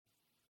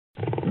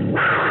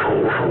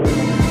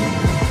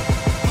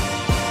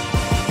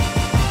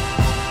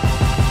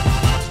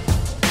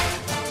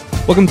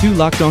Welcome to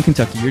Locked On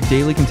Kentucky, your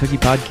daily Kentucky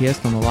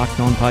podcast on the Locked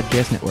On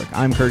Podcast Network.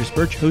 I'm Curtis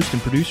Birch, host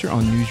and producer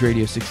on News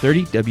Radio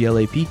 630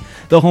 WLAP,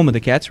 the home of the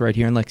Cats, right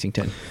here in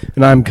Lexington.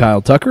 And I'm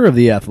Kyle Tucker of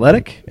The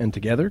Athletic, and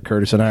together,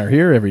 Curtis and I are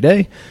here every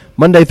day,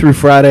 Monday through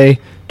Friday,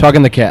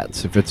 talking the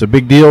Cats. If it's a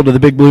big deal to the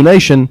Big Blue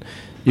Nation,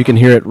 you can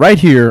hear it right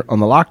here on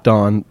the Locked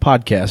On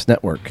Podcast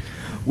Network.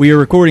 We are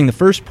recording the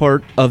first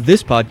part of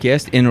this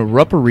podcast in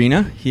Rupp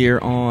Arena here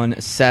on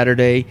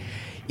Saturday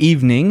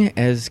evening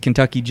as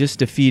Kentucky just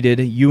defeated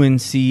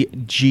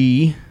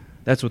UNCG.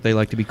 That's what they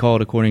like to be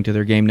called according to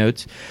their game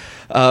notes.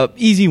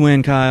 Easy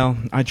win, Kyle.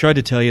 I tried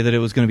to tell you that it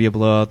was going to be a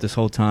blowout this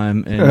whole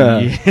time.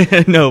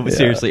 And no, but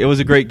seriously, it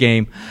was a great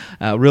game.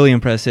 Really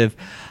impressive.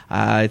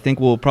 I think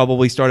we'll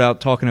probably start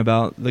out talking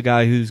about the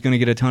guy who's going to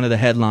get a ton of the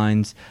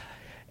headlines,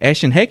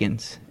 Ashton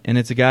Hagans. And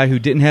it's a guy who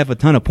didn't have a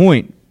ton of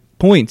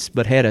points,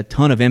 but had a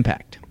ton of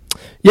impact.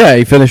 Yeah,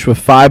 he finished with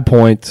 5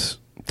 points,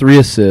 3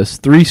 assists,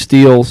 3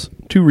 steals,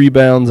 2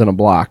 rebounds, and a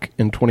block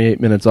in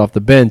 28 minutes off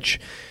the bench.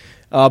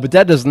 But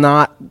that does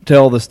not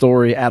tell the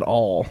story at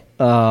all.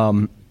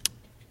 First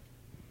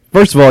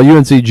of all,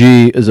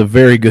 UNCG is a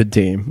very good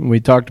team. We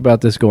talked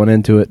about this going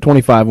into it.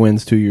 25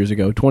 wins 2 years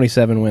ago,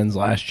 27 wins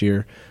last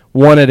year,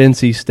 won at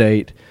NC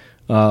State,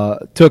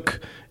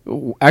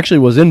 actually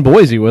was in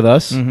Boise with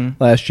us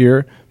last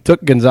year,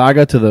 took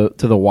Gonzaga to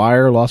the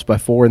wire, lost by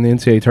 4 in the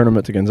NCAA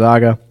tournament to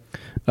Gonzaga.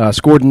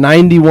 Scored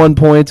 91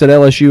 points at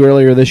LSU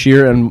earlier this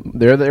year, and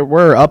they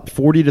were up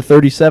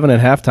 40-37 at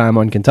halftime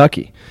on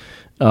Kentucky.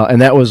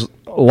 And that was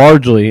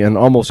largely and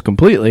almost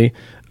completely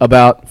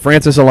about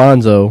Francis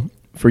Alonso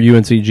for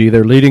UNCG,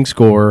 their leading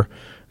scorer.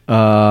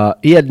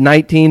 He had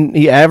 19.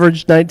 He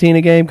averaged 19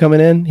 a game coming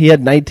in. He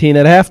had 19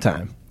 at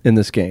halftime in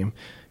this game.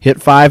 Hit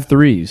 5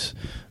 threes.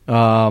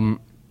 Very,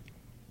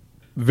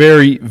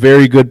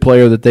 very good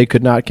player that they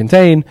could not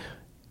contain.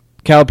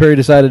 Calipari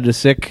decided to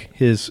sick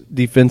his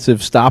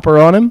defensive stopper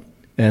on him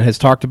and has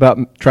talked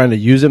about trying to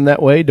use him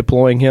that way,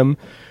 deploying him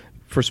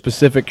for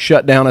specific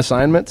shutdown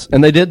assignments.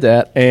 And they did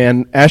that.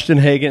 And Ashton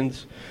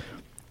Hagans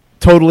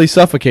totally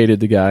suffocated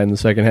the guy in the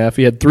second half.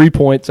 He had 3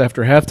 points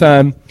after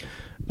halftime.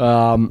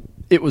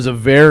 It was a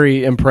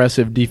very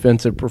impressive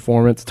defensive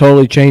performance.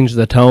 Totally changed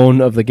the tone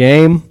of the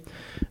game,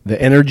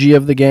 the energy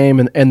of the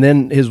game. And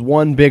then his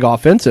one big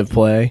offensive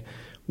play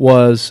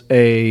was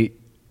a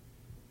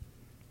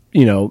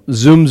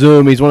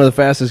zoom. He's one of the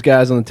fastest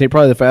guys on the team,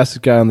 probably the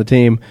fastest guy on the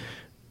team.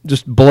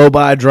 Just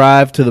blow-by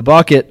drive to the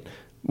bucket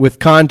with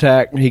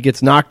contact. He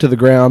gets knocked to the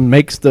ground,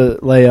 makes the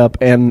layup,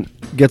 and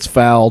gets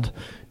fouled,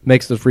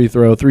 makes the free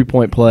throw,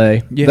 3-point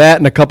play. Yeah. That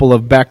and a couple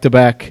of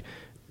back-to-back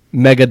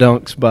mega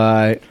dunks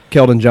by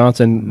Keldon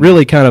Johnson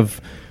really kind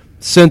of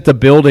sent the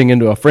building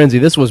into a frenzy.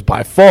 This was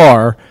by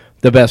far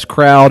the best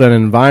crowd and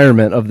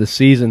environment of the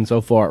season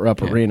so far at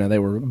Rupp Arena. They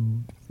were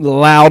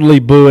loudly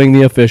booing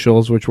the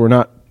officials, which were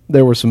not.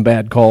 There were some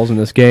bad calls in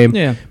this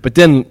game, but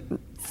then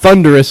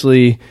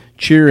thunderously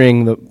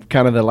cheering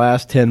the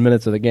last 10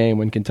 minutes of the game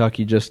when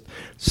Kentucky just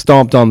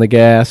stomped on the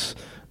gas,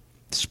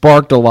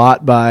 sparked a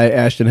lot by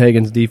Ashton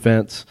Hagans'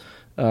 defense,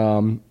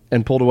 and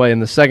pulled away. In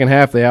the second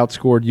half, they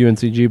outscored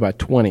UNCG by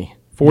 20,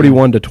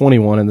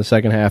 41-21 in the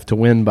second half to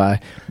win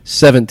by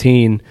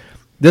 17.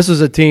 This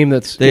is a team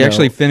that's they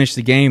actually finished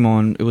the game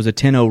on. It was a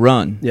 10-0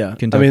 run. Yeah,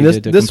 Kentucky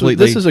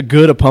this is a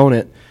good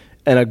opponent.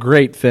 And a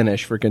great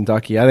finish for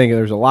Kentucky. I think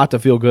there's a lot to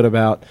feel good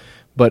about.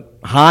 But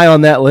high on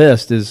that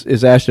list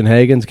is Ashton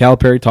Hagans.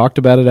 Calipari talked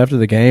about it after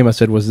the game. I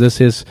said, was this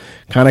his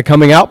kind of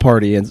coming out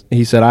party? And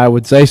he said, I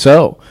would say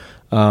so.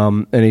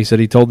 And he said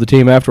he told the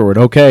team afterward,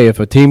 okay, if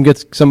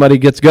somebody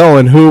gets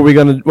going, what are we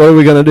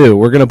gonna do?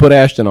 We're gonna put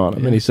Ashton on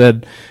him. Yeah. And he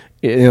said,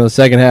 the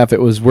second half, it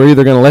was we're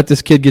either gonna let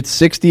this kid get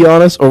 60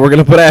 on us or we're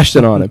gonna put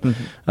Ashton on him.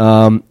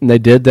 And they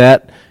did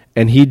that,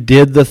 and he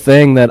did the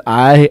thing that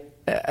I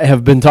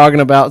have been talking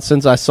about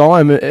since I saw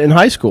him in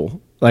high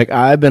school. Like,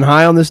 I've been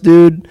high on this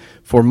dude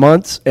for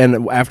months,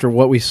 and after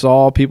what we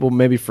saw, people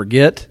maybe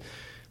forget,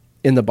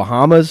 in the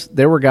Bahamas,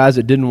 there were guys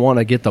that didn't want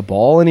to get the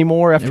ball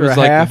anymore after a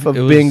half of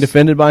being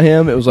defended by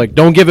him. It was like,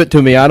 don't give it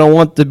to me. I don't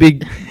want to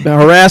be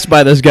harassed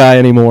by this guy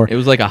anymore. It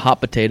was like a hot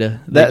potato.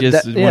 They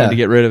wanted to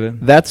get rid of him.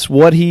 That's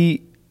what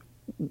he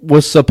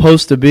was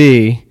supposed to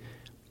be.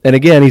 And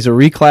again, he's a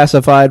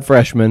reclassified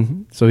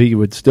freshman, so he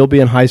would still be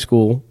in high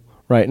school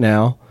right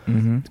now.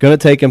 It's going to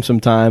take him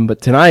some time,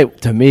 but tonight,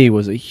 to me,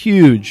 was a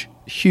huge,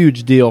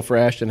 huge deal for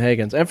Ashton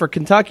Hagans and for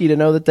Kentucky to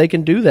know that they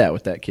can do that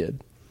with that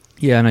kid.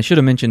 Yeah, and I should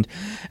have mentioned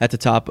at the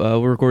top,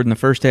 we're recording the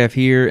first half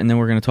here, and then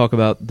we're going to talk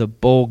about the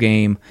bowl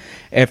game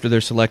after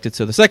they're selected.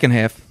 So the second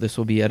half, this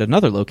will be at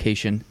another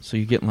location, so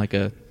you're getting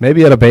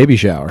maybe at a baby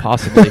shower.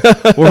 Possibly.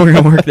 We're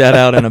going to work that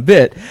out in a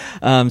bit.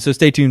 So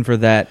stay tuned for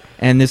that.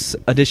 And this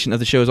edition of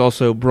the show is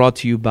also brought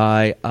to you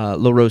by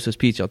La Rosa's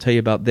Pizza. I'll tell you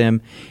about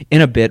them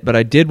in a bit, but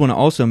I did want to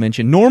also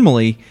mention,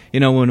 normally,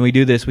 when we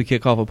do this, we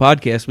kick off a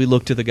podcast, we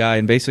look to the guy,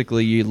 and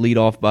basically you lead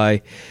off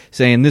by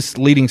saying this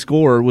leading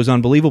scorer was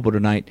unbelievable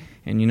tonight.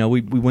 And,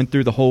 we went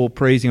through the whole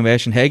praising of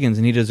Ashton Higgins,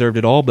 and he deserved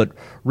it all. But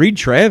Reed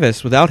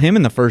Travis, without him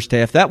in the first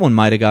half, that one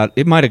might have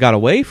got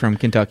away from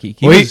Kentucky.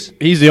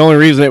 He's the only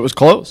reason it was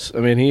close. I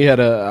mean, he had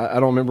I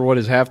don't remember what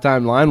his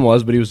halftime line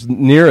was, but he was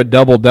near a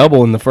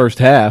double-double in the first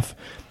half.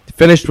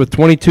 Finished with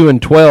 22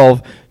 and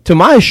 12. To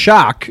my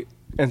shock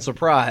and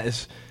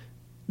surprise,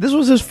 this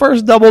was his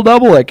first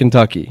double-double at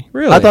Kentucky.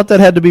 Really? I thought that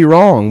had to be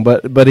wrong,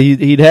 but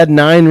he'd had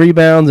 9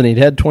 rebounds and he'd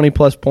had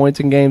 20-plus points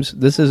in games.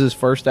 This is his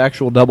first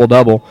actual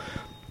double-double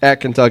at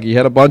Kentucky. He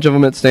had a bunch of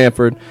them at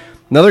Stanford.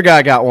 Another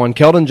guy got one.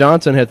 Keldon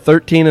Johnson had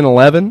 13 and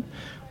 11.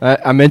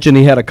 I mentioned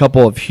he had a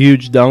couple of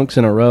huge dunks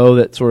in a row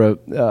that sort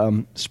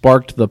of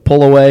sparked the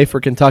pull-away for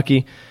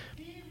Kentucky.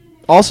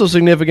 Also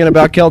significant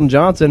about Keldon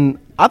Johnson,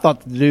 I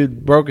thought the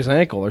dude broke his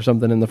ankle or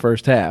something in the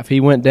first half. He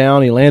went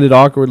down. He landed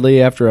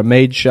awkwardly after a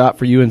made shot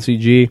for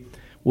UNCG,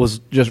 was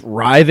just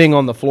writhing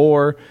on the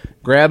floor,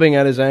 grabbing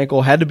at his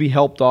ankle, had to be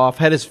helped off,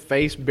 had his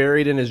face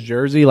buried in his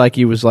jersey like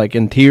he was like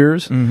in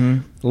tears,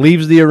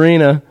 leaves the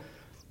arena.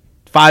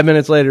 5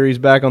 minutes later, he's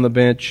back on the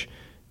bench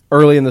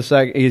early in the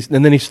second,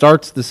 and then he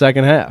starts the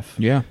second half.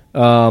 Yeah.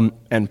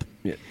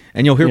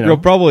 And you'll hear, you'll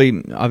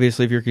probably,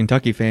 obviously, if you're a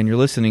Kentucky fan, you're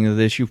listening to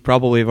this, you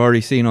probably have already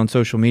seen on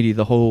social media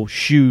the whole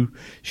shoe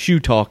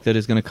talk that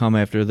is going to come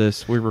after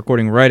this. We're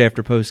recording right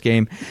after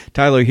post-game.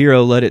 Tyler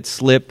Hero let it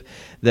slip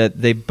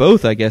that they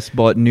both, I guess,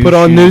 bought new Put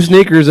on new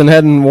sneakers and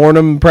hadn't worn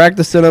them,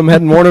 practiced in them,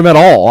 hadn't worn them at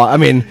all. I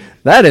mean,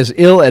 that is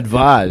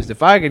ill-advised.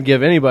 If I could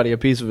give anybody a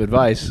piece of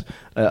advice,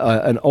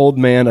 an old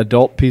man,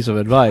 adult piece of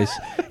advice,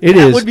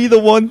 that would be the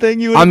one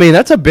thing you would... I mean,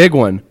 that's a big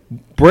one.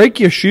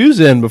 Break your shoes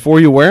in before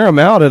you wear them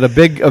out at a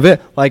big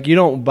event. Like, you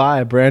don't buy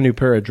a brand new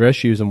pair of dress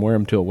shoes and wear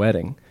them to a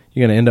wedding.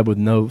 You're going to end up with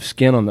no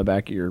skin on the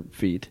back of your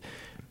feet.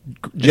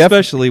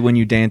 Especially when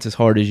you dance as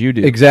hard as you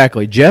do.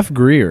 Exactly. Jeff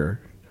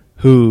Greer,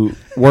 who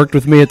worked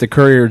with me at the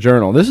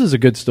Courier-Journal. This is a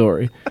good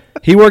story.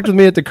 He worked with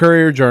me at the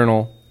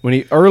Courier-Journal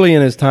early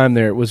in his time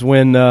there. It was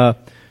when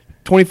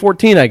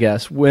 2014, I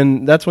guess.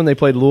 That's when they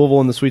played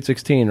Louisville in the Sweet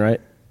 16,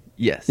 right?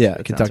 Yes. Yeah,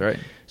 that Kentucky. sounds right.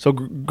 So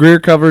Greer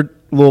covered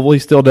Louisville. He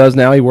still does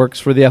now. He works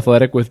for The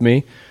Athletic with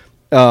me,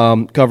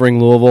 covering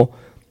Louisville.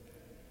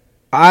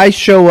 I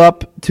show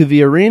up to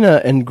the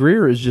arena, and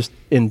Greer is just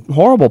in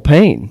horrible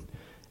pain.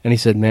 And he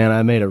said, man,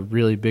 I made a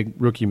really big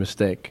rookie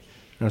mistake.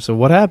 And I said,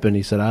 what happened?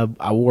 He said,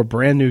 I wore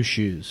brand new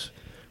shoes,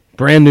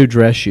 brand new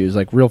dress shoes,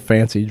 like real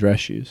fancy dress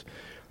shoes.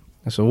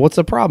 I said, what's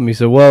the problem? He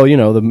said, well,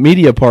 the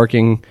media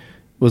parking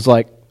was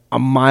like a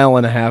mile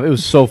and a half. It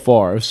was so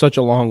far. It was such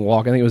a long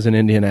walk. I think it was in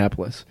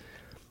Indianapolis.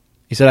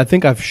 He said, I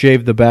think I've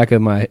shaved the back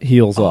of my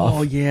heels off.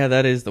 Oh, yeah,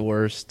 that is the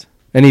worst.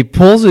 And he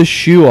pulls his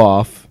shoe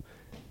off.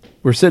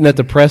 We're sitting at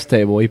the press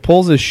table. He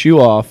pulls his shoe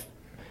off,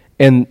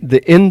 and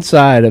the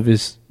inside of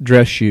his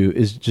dress shoe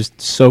is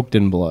just soaked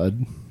in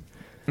blood.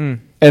 And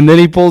then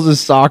he pulls his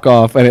sock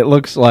off, and it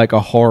looks like a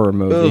horror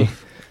movie.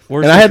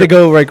 And I had to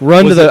go I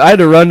had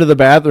to run to the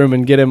bathroom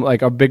and get him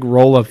like a big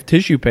roll of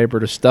tissue paper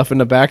to stuff in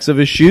the backs of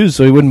his shoes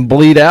so he wouldn't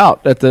bleed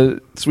out at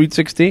the Sweet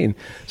 16.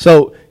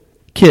 So,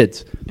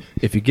 kids,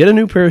 if you get a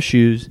new pair of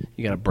shoes,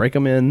 you got to break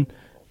them in.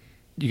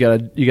 You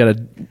got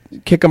to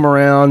kick them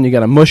around. You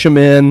got to mush them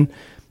in.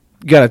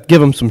 You got to give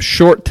them some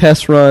short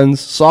test runs,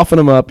 soften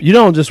them up. You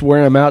don't just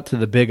wear them out to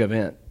the big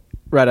event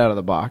right out of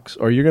the box,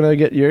 or you're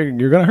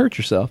gonna hurt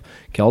yourself.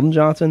 Keldon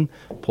Johnson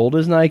pulled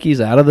his Nikes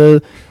out of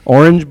the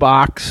orange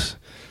box,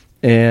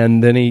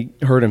 and then he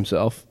hurt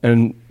himself.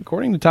 And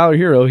according to Tyler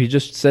Hero, he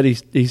just said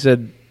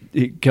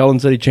Keldon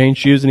said he changed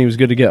shoes and he was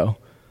good to go.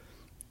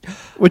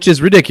 Which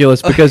is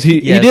ridiculous because he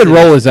did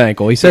roll his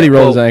ankle. He said he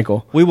rolled his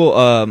ankle. We will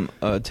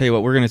tell you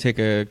what, we're going to take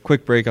a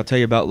quick break. I'll tell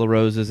you about La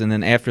Rosa's, and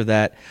then after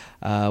that,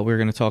 we're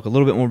going to talk a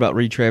little bit more about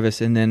Reed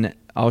Travis, and then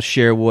I'll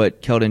share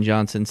what Keldon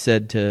Johnson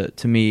said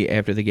to me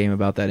after the game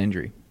about that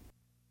injury.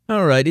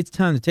 All right, it's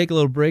time to take a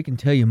little break and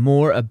tell you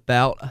more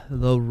about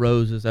La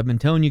Rosa's. I've been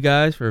telling you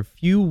guys for a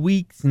few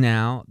weeks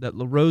now that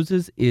La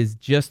Rosa's is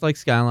just like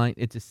Skyline.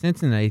 It's a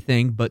Cincinnati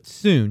thing, but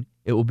soon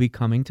it will be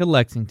coming to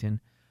Lexington,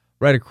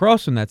 right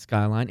across from that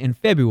Skyline in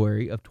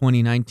February of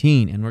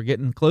 2019, and we're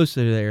getting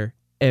closer there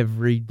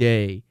every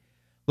day.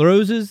 La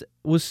Rosa's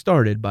was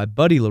started by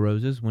Buddy La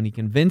Rosa's when he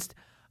convinced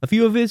a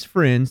few of his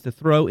friends to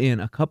throw in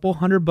a couple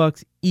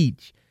 $100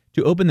 each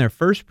to open their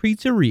first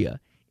pizzeria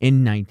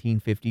in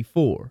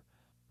 1954.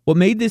 What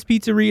made this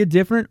pizzeria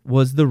different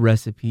was the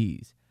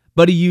recipes.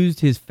 Buddy used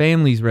his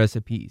family's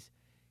recipes,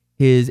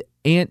 his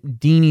Aunt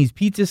Deanie's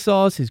pizza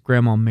sauce, his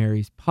Grandma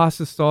Mary's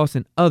pasta sauce,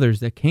 and others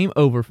that came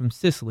over from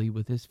Sicily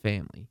with his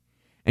family.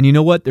 And you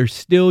know what? They're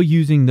still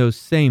using those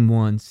same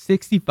ones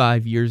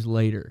 65 years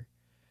later.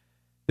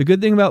 The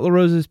good thing about La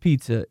Rosa's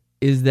Pizza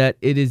is that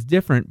it is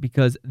different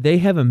because they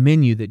have a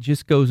menu that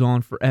just goes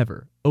on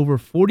forever. Over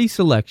 40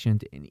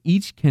 selections, and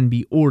each can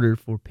be ordered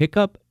for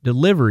pickup,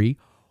 delivery,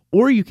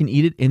 or you can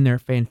eat it in their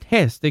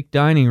fantastic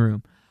dining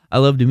room. I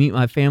love to meet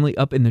my family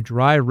up in the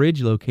Dry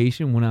Ridge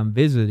location when I'm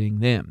visiting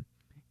them.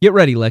 Get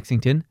ready,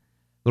 Lexington.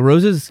 La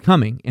Rosa's is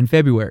coming in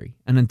February,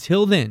 and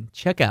until then,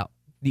 check out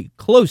the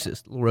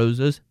closest La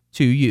Rosa's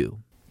to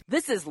you.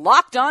 This is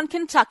Locked On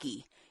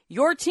Kentucky,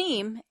 Your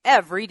team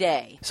every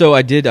day. So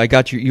I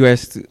got you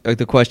asked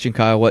the question,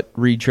 Kyle, what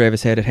Reed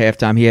Travis had at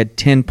halftime. He had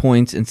 10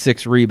 points and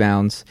 6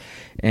 rebounds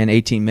in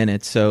 18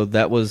 minutes. So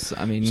that was,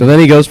 I mean. So then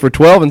he goes for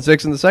 12 and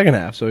 6 in the second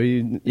half. So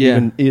he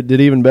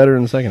did even better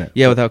in the second half.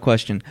 Yeah, without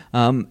question.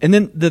 And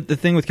then the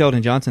thing with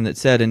Keldon Johnson that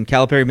said, and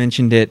Calipari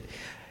mentioned it,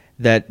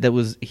 that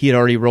was he had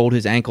already rolled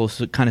his ankle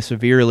kind of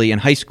severely in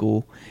high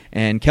school,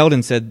 and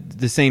Keldon said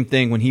the same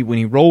thing when he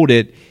rolled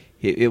it.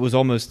 It was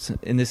almost,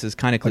 and this is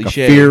kind of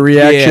cliche, like a fear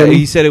reaction. Yeah,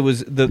 he said it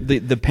was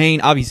the pain.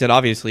 He said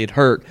obviously it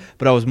hurt,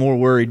 but I was more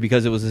worried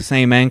because it was the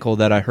same ankle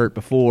that I hurt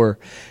before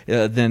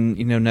than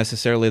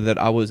necessarily that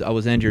I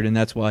was injured, and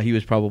that's why he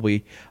was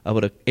probably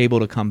able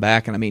to come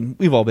back. And I mean,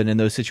 we've all been in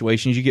those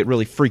situations. You get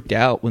really freaked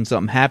out when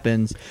something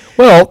happens.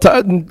 Well,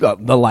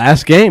 the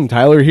last game,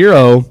 Tyler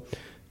Hero,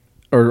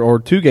 or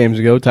 2 games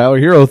ago, Tyler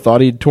Hero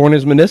thought he'd torn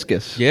his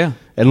meniscus. Yeah.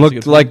 And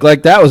looked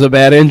like that was a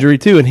bad injury,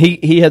 too. And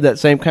he had that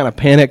same kind of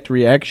panicked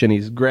reaction.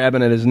 He's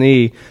grabbing at his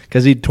knee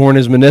because he'd torn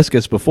his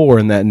meniscus before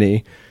in that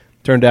knee.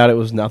 Turned out it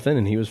was nothing,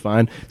 and he was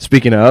fine.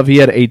 Speaking of, he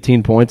had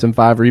 18 points and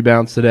 5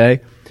 rebounds today.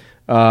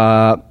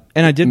 And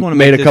I did want to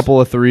make a couple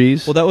of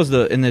threes. Well, that was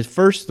the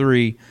first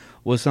 3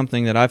 was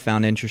something that I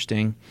found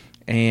interesting,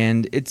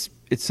 and it's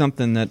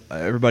something that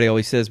everybody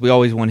always says. We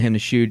always want him to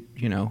shoot,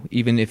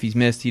 even if he's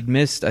missed. He'd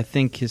missed, I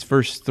think, his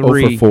first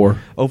 3. 0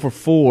 for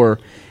 4.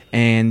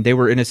 And they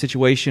were in a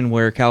situation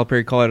where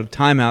Calipari called out a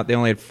timeout. They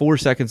only had 4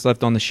 seconds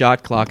left on the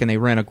shot clock, and they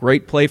ran a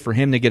great play for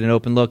him to get an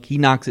open look. He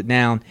knocks it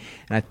down,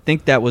 and I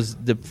think that was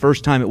the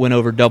first time it went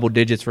over double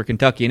digits for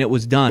Kentucky, and it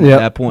was done at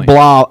that point.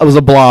 It was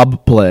a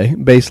blob play,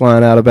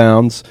 baseline out of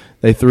bounds.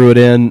 They threw it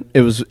in.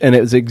 It was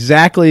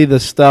exactly the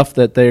stuff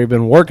that they've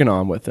been working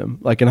on with him.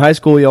 Like in high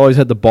school, he always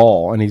had the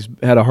ball, and he's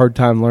had a hard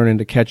time learning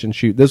to catch and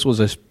shoot. This was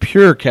a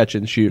pure catch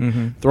and shoot,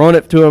 throwing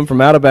it to him from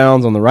out of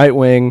bounds on the right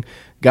wing.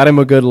 Got him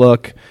a good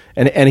look,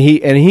 and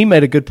he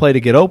made a good play to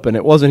get open.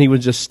 It wasn't he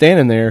was just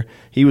standing there.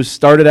 He was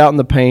started out in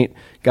the paint,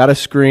 got a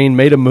screen,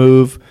 made a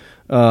move,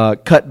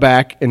 cut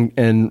back,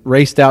 and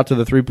raced out to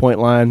the 3-point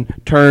line,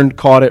 turned,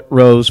 caught it,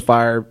 rose,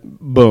 fire,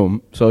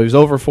 boom. So he was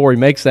over 4. He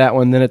makes that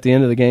one. Then at the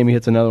end of the game, he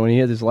hits another one. He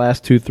hits his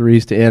last 2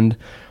 threes to end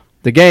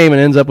the game and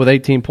ends up with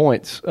 18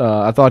 points.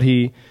 I thought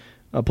he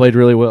played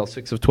really well,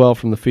 6 of 12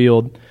 from the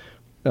field.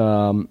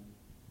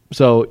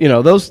 So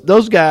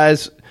those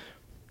guys.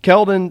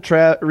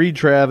 Keldon, Reed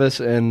Travis,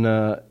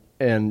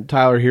 and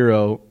Tyler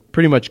Hero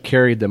pretty much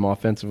carried them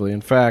offensively. In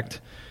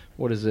fact,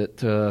 what is it,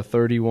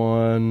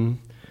 31,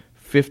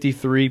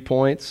 53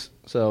 points?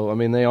 So, I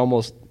mean, they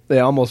almost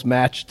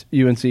matched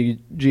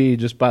UNCG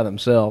just by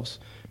themselves,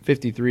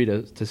 53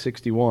 to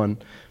 61.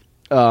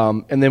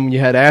 And then when you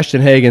had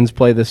Ashton Hagans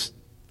play this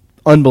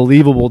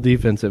unbelievable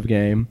defensive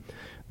game,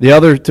 the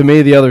other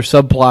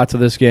subplots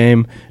of this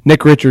game,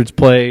 Nick Richards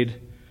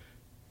played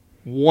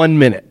 1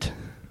 minute.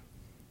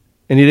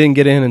 And he didn't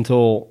get in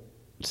until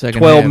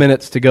 12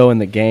 minutes to go in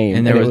the game.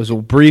 And it was a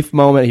brief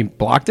moment. He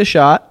blocked a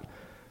shot.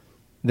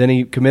 Then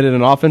he committed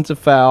an offensive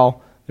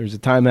foul. There was a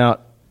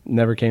timeout.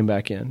 Never came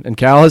back in. And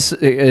Cal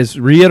has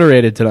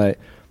reiterated tonight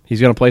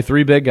he's going to play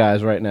 3 big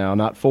guys right now,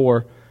 not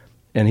 4.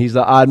 And he's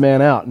the odd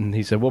man out. And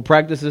he said, we'll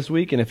practice this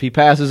week. And if he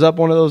passes up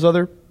one of those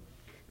other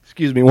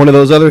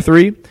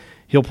 3,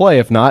 he'll play.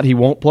 If not, he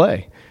won't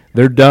play.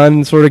 They're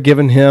done sort of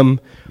giving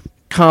him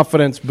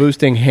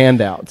confidence-boosting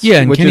handouts,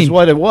 which is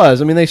what it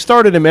was. I mean, they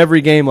started him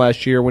every game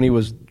last year when he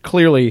was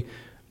clearly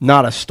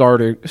not a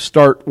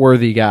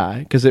start-worthy guy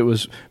because it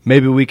was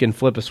maybe we can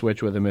flip a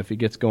switch with him if he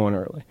gets going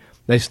early.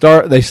 They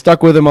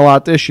stuck with him a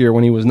lot this year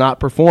when he was not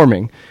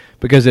performing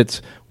because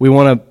we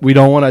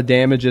don't want to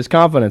damage his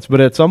confidence.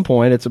 But at some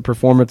point, it's a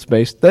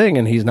performance-based thing,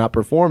 and he's not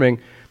performing.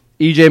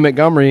 E.J.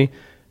 Montgomery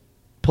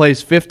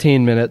plays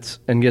 15 minutes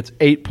and gets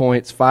 8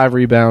 points, 5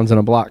 rebounds, and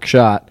a block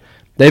shot.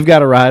 They've got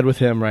to ride with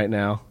him right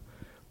now.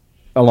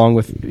 Along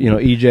with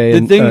EJ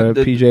and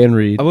PJ and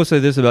Reed. I will say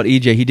this about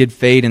EJ: he did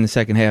fade in the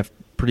second half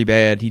pretty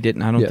bad. He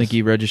didn't. I don't think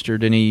he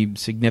registered any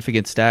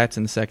significant stats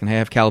in the second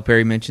half.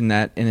 Calipari mentioned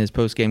that in his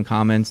post-game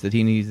comments that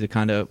he needs to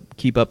kind of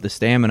keep up the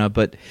stamina.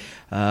 But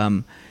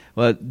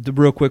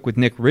real quick with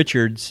Nick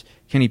Richards,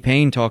 Kenny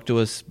Payne talked to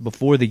us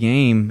before the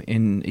game,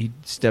 and he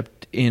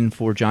stepped in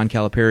for John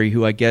Calipari,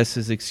 who I guess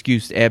his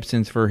excused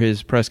absence for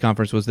his press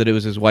conference was that it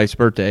was his wife's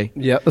birthday.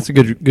 Yeah, that's a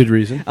good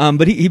reason.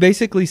 But he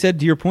basically said,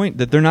 to your point,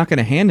 that they're not going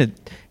to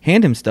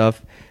hand him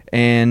stuff,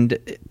 and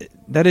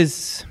that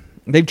is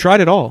they've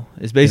tried it all.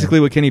 Is basically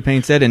what Kenny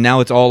Payne said, and now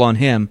it's all on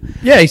him.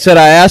 Yeah, he said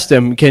I asked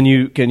him, can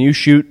you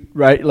shoot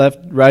righty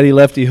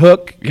lefty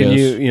hook? Can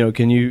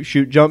you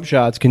shoot jump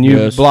shots? Can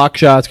you block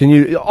shots? Can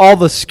you all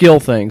the skill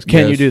things?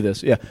 Can you do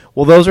this? Yeah.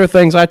 Well, those are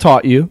things I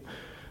taught you,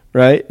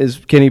 right? Is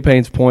Kenny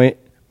Payne's point.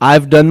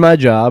 I've done my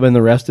job, and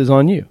the rest is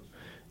on you.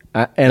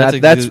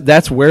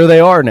 That's where they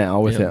are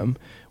now with him.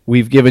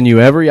 We've given you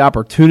every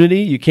opportunity.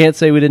 You can't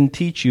say we didn't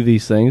teach you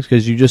these things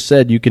because you just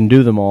said you can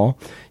do them all.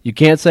 You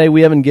can't say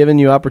we haven't given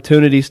you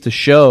opportunities to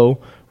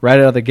show right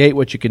out of the gate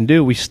what you can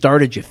do. We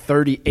started you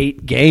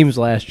 38 games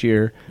last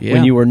year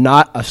when you were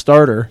not a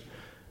starter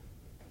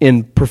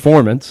in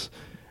performance.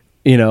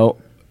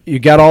 You you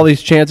got all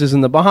these chances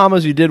in the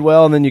Bahamas, you did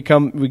well, and then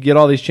we get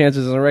all these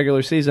chances in the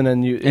regular season,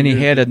 and he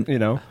had a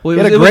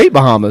great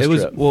Bahamas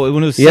trip.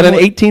 He had an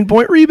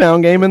 18-point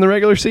rebound game in the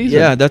regular season.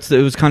 Yeah,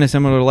 it was kind of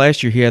similar to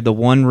last year. He had the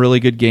one really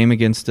good game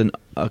against a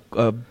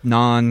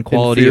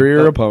non-quality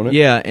inferior opponent.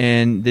 Yeah,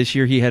 and this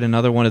year he had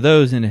another one of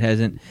those, and it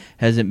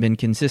hasn't been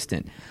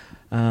consistent.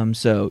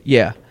 So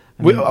yeah,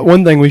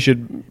 one thing we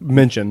should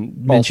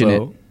mention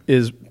also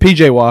is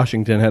P.J.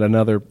 Washington had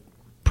another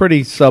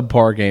pretty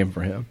subpar game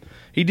for him.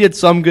 He did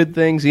some good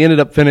things. He ended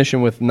up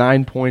finishing with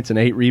 9 points and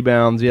 8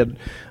 rebounds. He had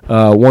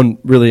one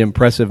really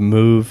impressive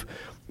move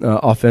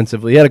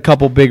offensively. He had a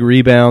couple big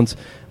rebounds.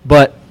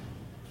 But,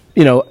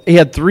 he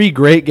had 3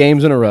 great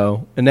games in a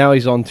row, and now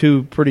he's on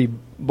 2 pretty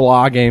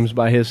blah games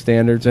by his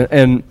standards.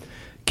 And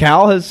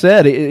Cal has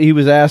said, he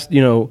was asked,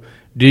 do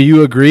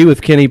you agree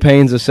with Kenny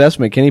Payne's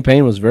assessment? Kenny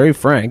Payne was very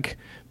frank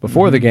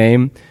before the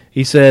game.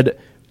 He said,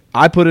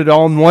 I put it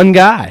on one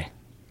guy.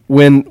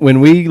 When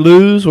we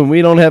lose, when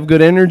we don't have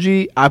good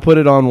energy, I put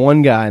it on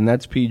one guy, and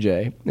that's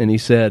PJ. And he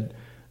said,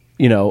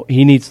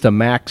 he needs to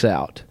max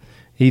out.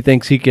 He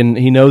thinks he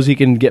knows he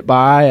can get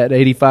by at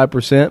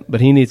 85%,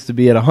 but he needs to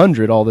be at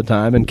 100 all the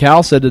time. And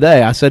Cal said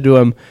today, I said to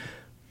him,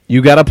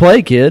 you got to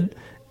play, kid.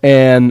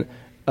 And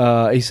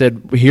he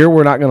said, here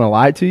we're not going to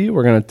lie to you.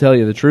 We're going to tell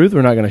you the truth.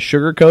 We're not going to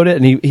sugarcoat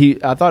it.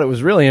 And I thought it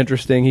was really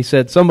interesting. He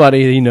said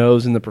somebody he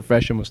knows in the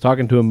profession was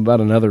talking to him about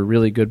another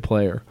really good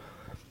player.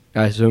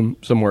 I assume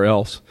somewhere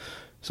else,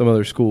 some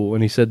other school.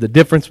 And he said the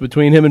difference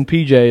between him and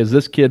PJ is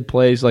this kid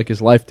plays like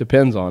his life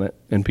depends on it,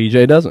 and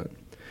PJ doesn't.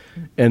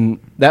 And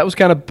that was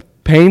kind of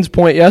Payne's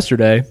point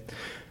yesterday,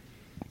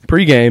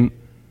 pregame,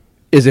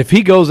 is if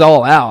he goes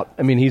all out,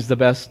 he's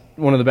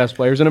one of the best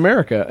players in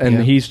America,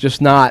 and he's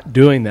just not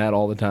doing that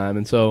all the time.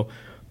 And so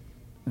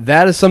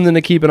that is something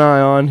to keep an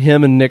eye on,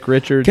 him and Nick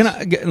Richards.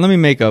 Let me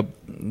make a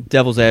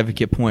devil's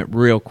advocate point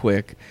real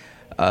quick.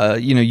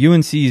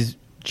 UNC's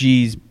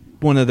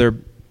one of their,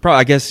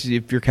 I guess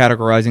if you're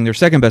categorizing, their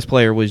second best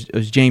player was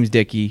James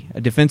Dickey, a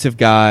defensive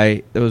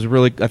guy that was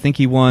really, I think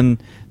he won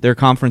their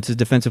conference's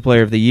defensive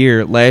player of the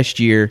year last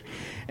year.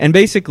 And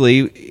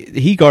basically,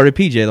 he guarded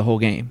PJ the whole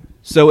game.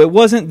 So it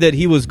wasn't that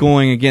he was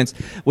going against,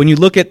 when you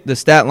look at the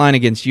stat line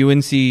against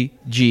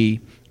UNCG,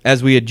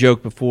 as we had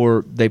joked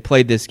before they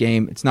played this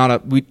game, it's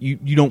not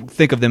you don't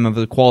think of them as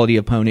a quality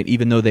opponent,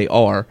 even though they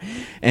are.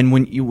 And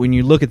when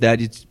you look at that,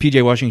 it's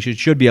PJ Washington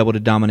should be able to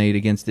dominate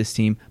against this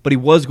team, but he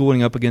was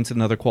going up against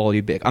another quality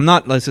big. I'm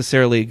not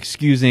necessarily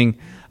excusing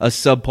a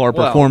subpar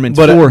performance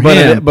for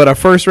him, but a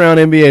first-round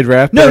NBA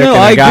draft pick and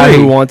a guy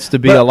who wants to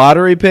be a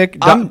lottery pick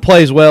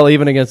plays well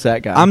even against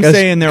that guy. I'm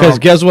saying because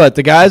guess what?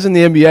 The guys in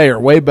the NBA are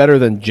way better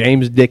than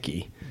James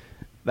Dickey.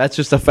 That's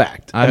just a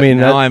fact. I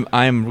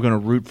am going to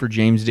root for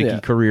James Dickey's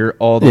career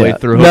all the way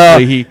through.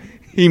 Hopefully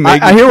he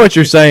makes. I hear what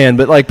you're saying,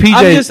 but like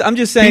PJ, I'm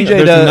just saying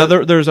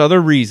there's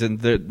other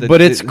reasons.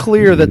 But it's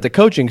clear that the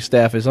coaching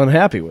staff is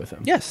unhappy with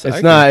him. Yes,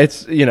 it's not.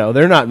 It's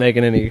they're not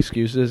making any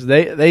excuses.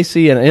 They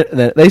see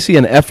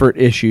an effort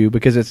issue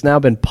because it's now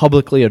been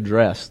publicly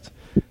addressed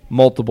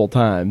multiple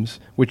times,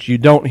 which you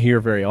don't hear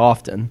very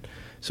often.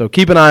 So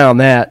keep an eye on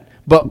that.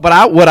 But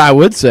what I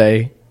would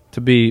say to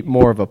be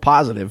more of a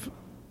positive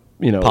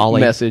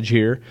message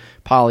here,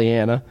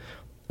 Pollyanna.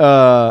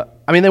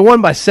 They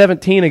won by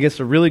 17 against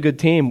a really good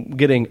team,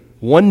 getting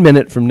 1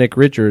 minute from Nick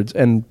Richards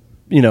and,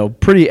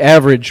 pretty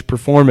average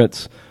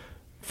performance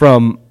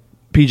from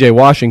P.J.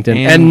 Washington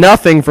and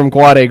nothing from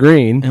Quade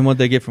Green. And what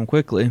they get from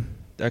Quickly.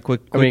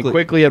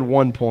 Quickly had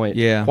 1 point.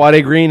 Yeah.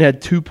 Quade Green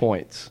had 2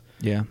 points.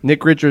 Yeah.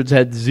 Nick Richards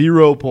had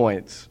 0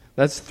 points.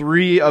 That's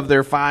 3 of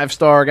their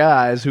 5-star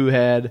guys who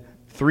had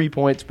 3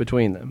 points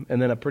between them. And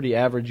then a pretty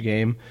average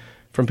game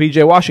from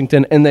P.J.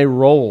 Washington, and they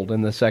rolled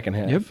in the second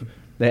half. Yep.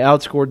 They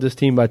outscored this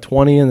team by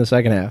 20 in the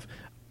second half.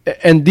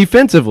 And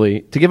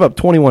defensively, to give up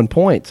 21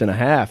 points in a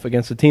half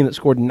against a team that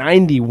scored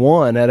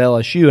 91 at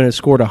LSU and has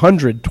scored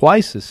 100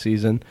 twice this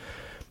season,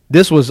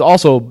 this was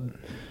also,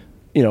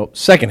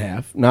 second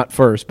half, not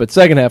first, but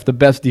second half, the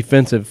best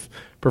defensive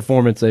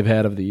performance they've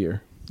had of the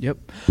year. Yep.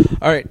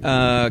 All right,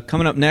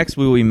 coming up next,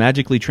 we will be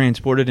magically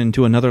transported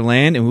into another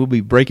land, and we'll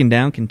be breaking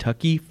down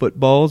Kentucky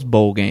football's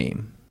bowl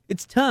game.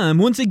 It's time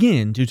once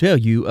again to tell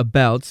you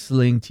about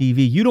Sling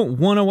TV. You don't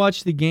want to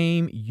watch the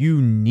game,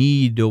 you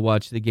need to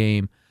watch the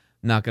game.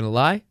 Not going to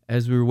lie,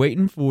 as we were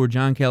waiting for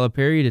John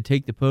Calipari to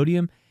take the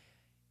podium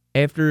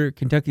after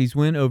Kentucky's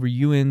win over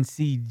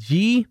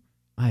UNCG,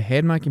 I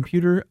had my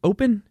computer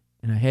open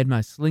and I had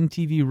my Sling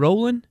TV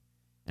rolling,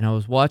 and I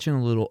was watching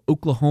a little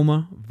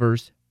Oklahoma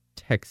versus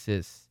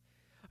Texas.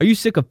 Are you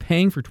sick of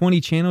paying for 20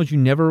 channels you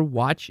never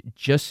watch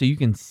just so you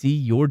can see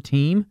your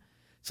team?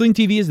 Sling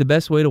TV is the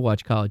best way to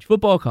watch college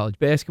football, college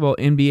basketball,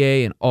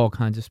 NBA, and all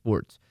kinds of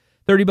sports.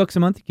 $30 a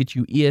month gets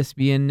you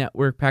ESPN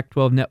Network,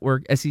 Pac-12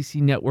 Network,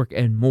 SEC Network,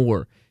 and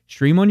more.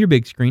 Stream on your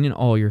big screen and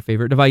all your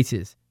favorite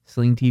devices.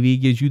 Sling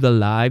TV gives you the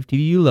live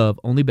TV you love,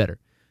 only better.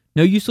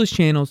 No useless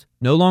channels,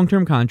 no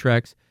long-term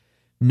contracts,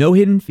 no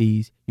hidden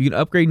fees. You can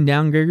upgrade and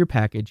downgrade your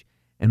package,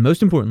 And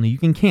most importantly, you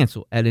can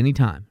cancel at any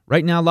time.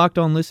 Right now, Locked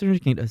On listeners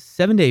can get a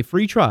 7-day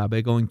free trial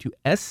by going to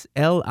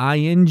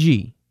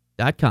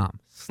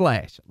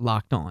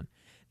sling.com/lockedon.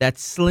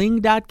 That's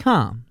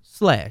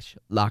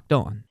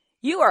sling.com/lockedon.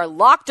 You are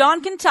Locked On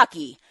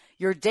Kentucky,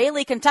 your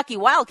daily Kentucky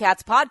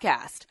Wildcats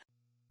podcast.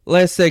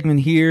 Last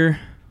segment here.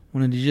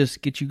 Wanted to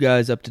just get you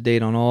guys up to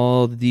date on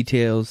all the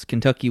details.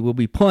 Kentucky will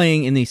be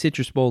playing in the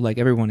Citrus Bowl like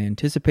everyone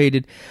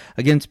anticipated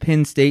against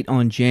Penn State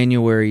on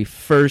January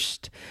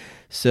 1st.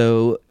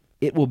 So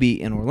it will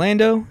be in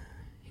Orlando.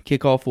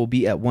 Kickoff will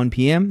be at 1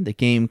 p.m. The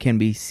game can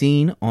be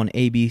seen on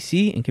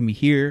ABC and can be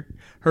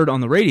heard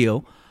on the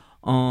radio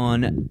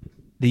on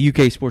the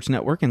UK Sports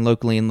Network and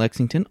locally in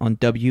Lexington on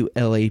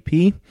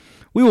WLAP.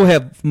 We will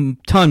have a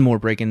ton more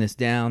breaking this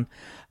down,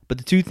 but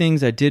the two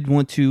things I did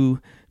want to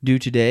do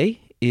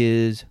today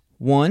is,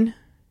 one,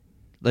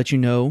 let you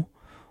know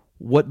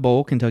what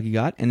bowl Kentucky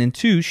got, and then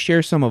two,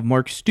 share some of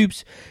Mark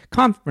Stoops'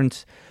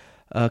 conference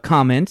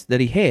comments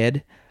that he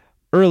had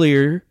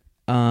earlier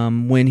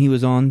when he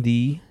was on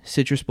the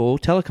Citrus Bowl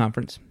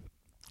teleconference.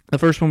 The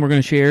first one we're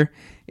going to share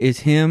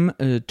is him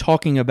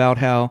talking about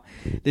how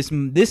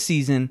this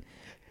season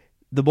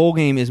the bowl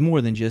game is more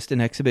than just an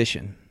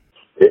exhibition.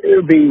 It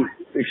would be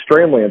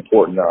extremely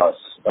important to us.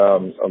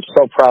 I'm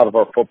so proud of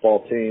our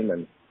football team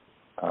and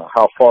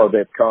how far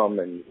they've come,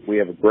 and we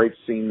have a great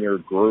senior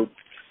group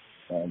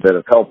that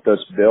have helped us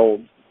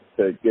build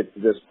to get to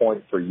this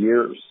point for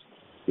years.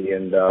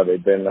 And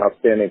they've been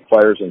outstanding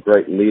players and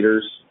great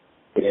leaders.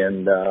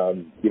 And,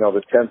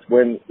 the 10th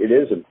win, it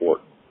is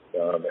important.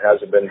 It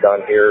hasn't been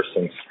done here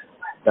since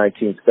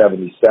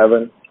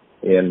 1977.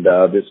 And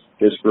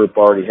this group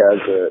already has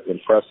an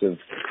impressive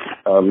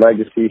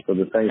legacy for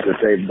the things that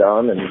they've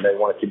done, and they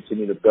want to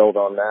continue to build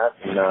on that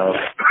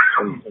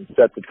and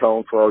set the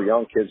tone for our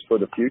young kids for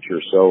the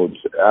future. So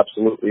it's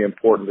absolutely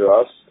important to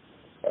us.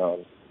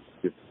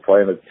 You're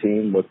playing a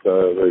team with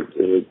a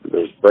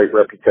great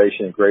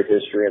reputation and great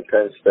history in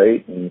Penn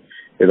State, and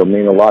it'll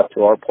mean a lot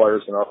to our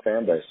players and our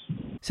fan base.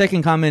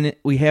 Second comment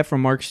we have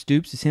from Mark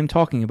Stoops is him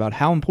talking about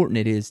how important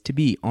it is to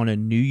be on a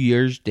New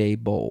Year's Day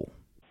bowl.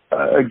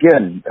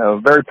 Again,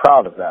 very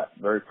proud of that.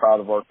 Very proud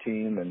of our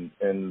team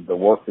and the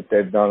work that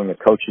they've done and the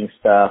coaching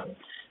staff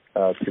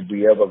to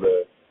be able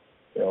to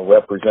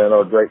represent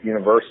our great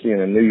university in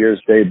a New Year's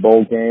Day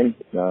bowl game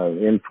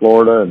in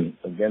Florida and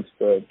against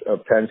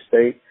Penn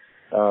State.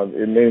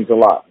 It means a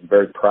lot. I'm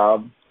very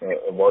proud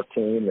of our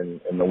team and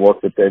the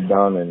work that they've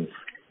done and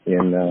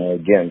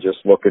again,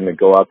 just looking to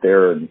go out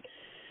there and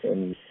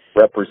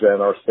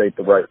represent our state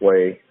the right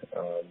way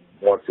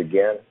once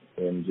again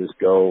and just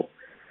go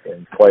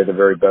and play the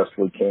very best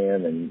we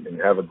can and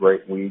have a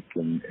great week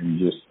and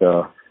just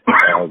do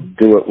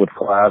it with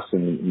class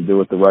and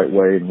do it the right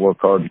way and work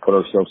hard and put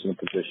ourselves in a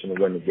position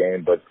to win the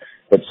game, but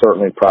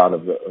certainly proud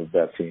of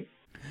that team.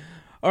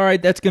 All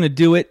right, that's going to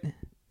do it.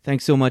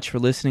 Thanks so much for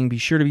listening. Be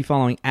sure to be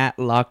following at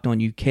Locked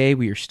On UK.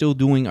 We are still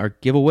doing our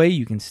giveaway.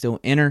 You can still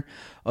enter.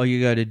 All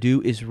you got to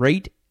do is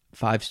rate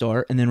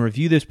 5-star and then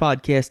review this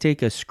podcast.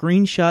 Take a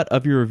screenshot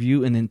of your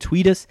review and then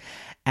tweet us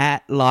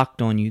at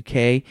Locked On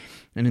UK.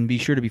 And then be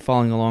sure to be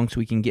following along so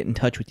we can get in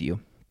touch with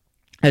you.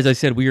 As I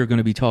said, we are going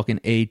to be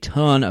talking a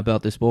ton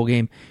about this bowl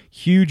game.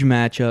 Huge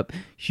matchup,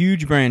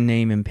 huge brand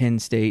name in Penn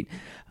State.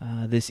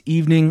 This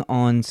evening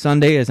on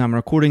Sunday, as I'm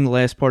recording the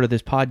last part of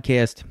this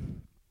podcast,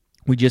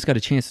 we just got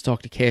a chance to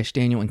talk to Cash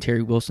Daniel and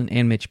Terry Wilson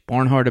and Mitch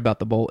Barnhart about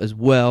the bowl as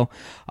well.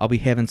 I'll be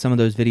having some of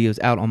those videos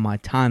out on my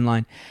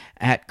timeline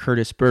at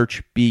Curtis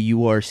Birch,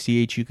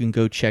 B-U-R-C-H. You can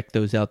go check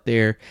those out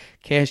there.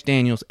 Cash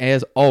Daniels,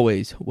 as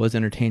always, was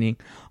entertaining.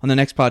 On the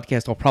next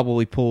podcast, I'll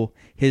probably pull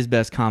his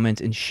best comments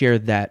and share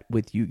that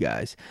with you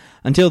guys.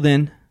 Until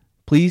then,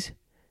 please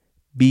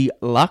be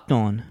locked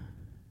on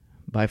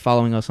by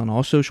following us on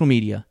all social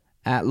media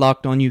at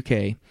Locked On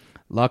UK,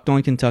 Locked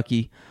On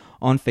Kentucky,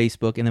 on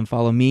Facebook, and then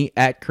follow me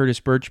at Curtis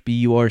Birch,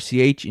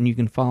 B-U-R-C-H, and you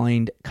can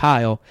find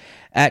Kyle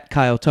at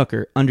Kyle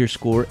Tucker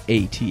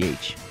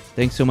 _ATH.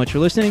 Thanks so much for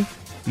listening.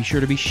 Be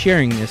sure to be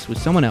sharing this with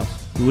someone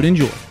else who would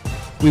enjoy.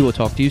 We will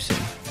talk to you soon.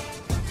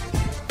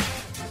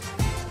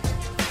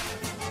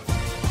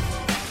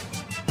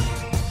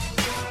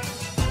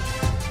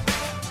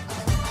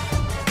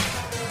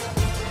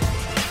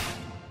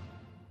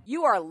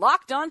 You are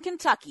Locked On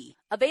Kentucky,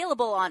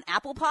 available on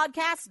Apple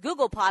Podcasts,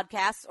 Google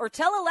Podcasts, or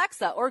tell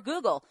Alexa or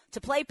Google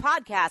to play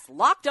podcast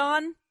Locked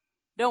On.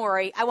 Don't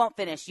worry, I won't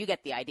finish. You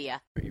get the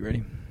idea. Are you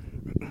ready?